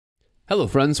Hello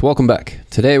friends, welcome back.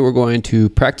 Today we're going to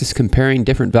practice comparing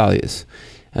different values.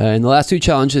 In the last two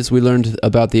challenges we learned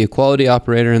about the equality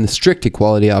operator and the strict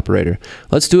equality operator.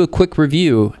 Let's do a quick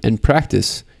review and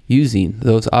practice using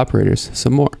those operators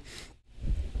some more.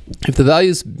 If the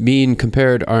values being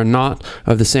compared are not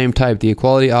of the same type, the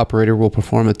equality operator will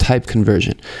perform a type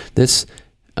conversion.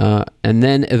 And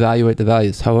then evaluate the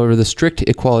values. However, the strict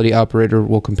equality operator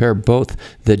will compare both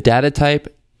the data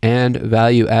type and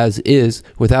value as is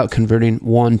without converting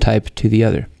one type to the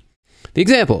other. The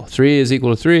example, 3 is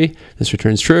equal to 3, this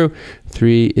returns true.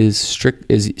 3 is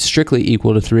strictly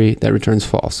equal to 3, that returns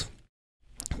false.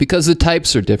 Because the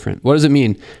types are different. What does it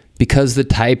mean? Because the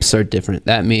types are different.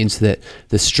 That means that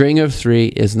the string of 3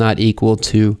 is not equal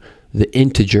to the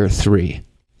integer 3.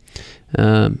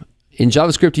 In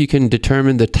JavaScript, you can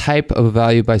determine the type of a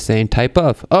value by saying type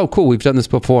of. Oh, cool, we've done this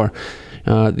before.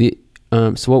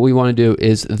 So what we want to do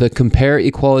is the compare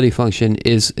equality function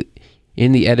is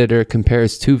in the editor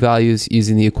compares two values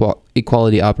using the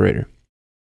equality operator.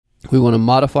 We want to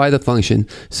modify the function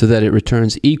so that it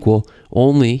returns equal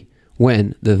only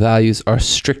when the values are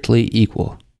strictly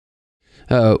equal.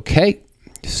 Okay,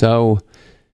 so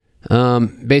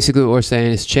basically what we're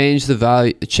saying is change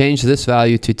this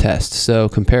value to test. So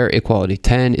compare equality.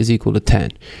 10 is equal to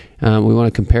 10. We want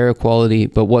to compare equality,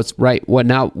 but what right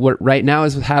now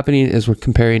is happening is we're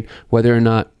comparing whether or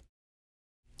not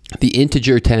the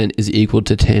integer 10 is equal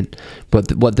to 10.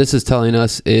 But what this is telling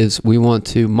us is we want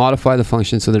to modify the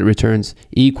function so that it returns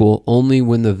equal only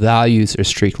when the values are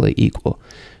strictly equal,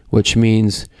 which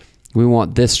means we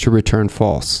want this to return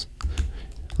false.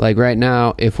 Like right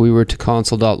now, if we were to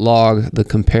console.log the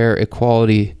compare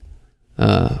equality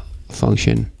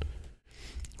function,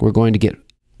 we're going to get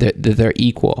that they're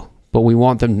equal. But we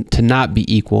want them to not be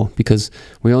equal because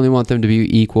we only want them to be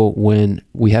equal when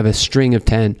we have a string of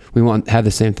 10. We want to have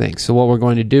the same thing. So what we're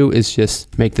going to do is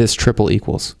just make this triple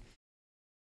equals.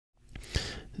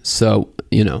 So,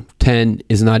 10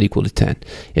 is not equal to 10.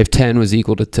 If 10 was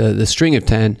equal to the string of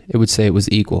 10, it would say it was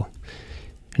equal.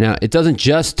 Now, it doesn't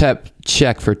just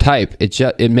check for type.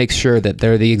 It makes sure that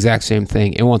they're the exact same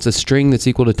thing. It wants a string that's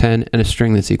equal to 10 and a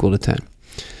string that's equal to 10.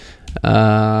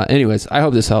 Anyways, I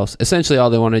hope this helps. Essentially, all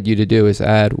they wanted you to do is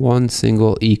add one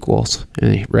single equals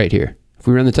right here. If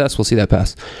we run the test, we'll see that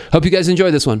pass. Hope you guys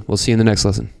enjoyed this one. We'll see you in the next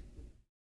lesson.